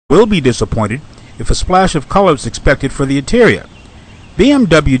will be disappointed if a splash of color is expected for the interior.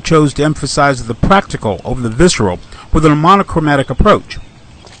 BMW chose to emphasize the practical over the visceral with a monochromatic approach.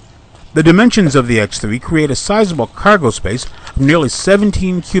 The dimensions of the X3 create a sizable cargo space of nearly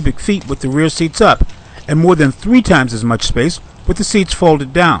 17 cubic feet with the rear seats up, and more than 3 times as much space with the seats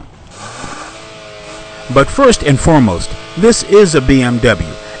folded down. But first and foremost, this is a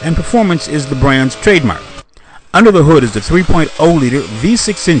BMW, and performance is the brand's trademark. Under the hood is the 3.0-liter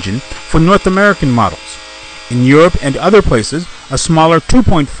V6 engine for North American models. In Europe and other places, a smaller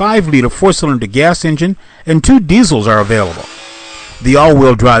 2.5-liter 4-cylinder gas engine and 2 diesels are available. The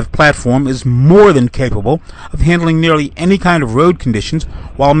all-wheel drive platform is more than capable of handling nearly any kind of road conditions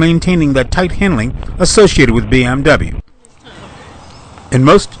while maintaining that tight handling associated with BMW. In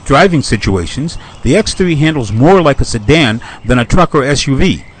most driving situations, the X3 handles more like a sedan than a truck or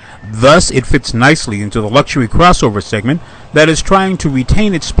SUV. Thus, it fits nicely into the luxury crossover segment that is trying to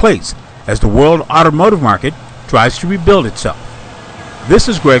retain its place as the world automotive market tries to rebuild itself. This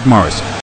is Greg Morrison.